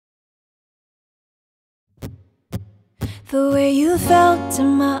The way you felt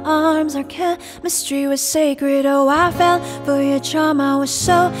in my arms, our chemistry was sacred. Oh, I fell for your charm, I was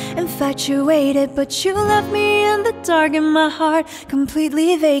so infatuated. But you left me in the dark and my heart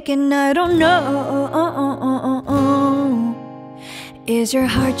completely vacant. I don't know, is your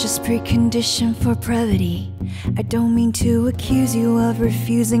heart just preconditioned for brevity? I don't mean to accuse you of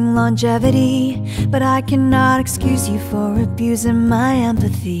refusing longevity, but I cannot excuse you for abusing my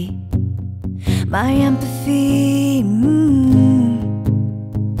empathy. My empathy,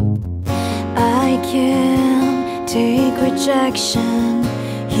 I can't take rejection.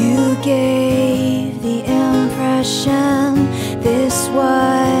 You gave the impression this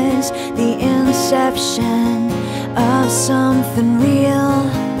was the inception of something real.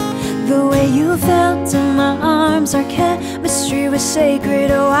 The way you felt in my arms, our chemistry was sacred.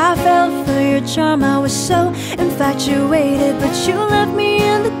 Oh, I fell for your charm, I was so infatuated. But you left me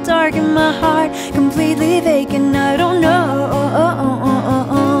in the dark and my heart completely vacant. I don't know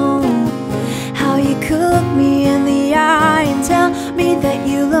how you could look me in the eye and tell me that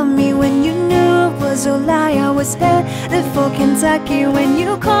you love me when you knew it was a lie. I was headed for Kentucky when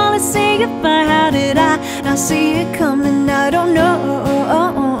you called and say goodbye. How did I not see it coming? I don't know.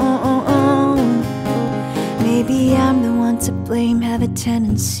 Maybe I'm the one to blame, have a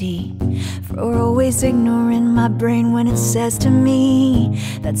tendency for always ignoring my brain when it says to me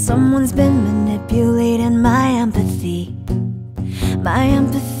that someone's been manipulating my empathy. My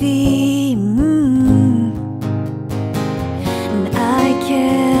empathy, and I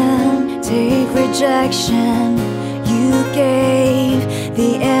can't take rejection. You gave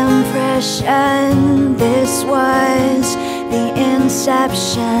the impression this was the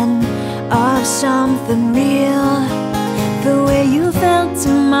inception of something real. The way you felt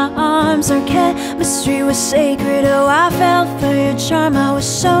in my arms, our chemistry was sacred. Oh, I fell for your charm, I was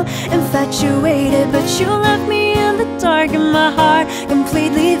so infatuated. But you left me in the dark and my heart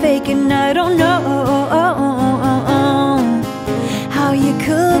completely vacant. I don't know how you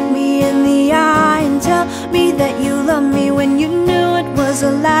could look me in the eye and tell me that you love me when you knew it was a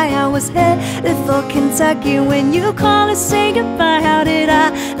lie. I was headed for Kentucky when you called and say goodbye. How did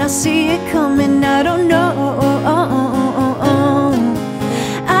I not see it coming? I don't know.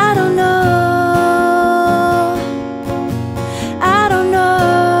 I don't know. I don't know.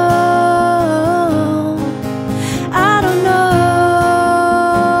 I don't know.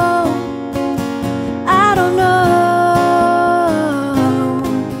 I don't know.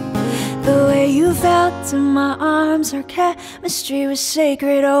 The way you felt in my arms, our chemistry was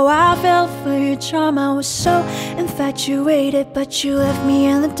sacred. Oh, I fell for your charm, I was so infatuated. But you left me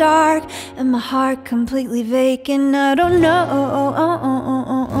in the dark and my heart completely vacant. I don't know.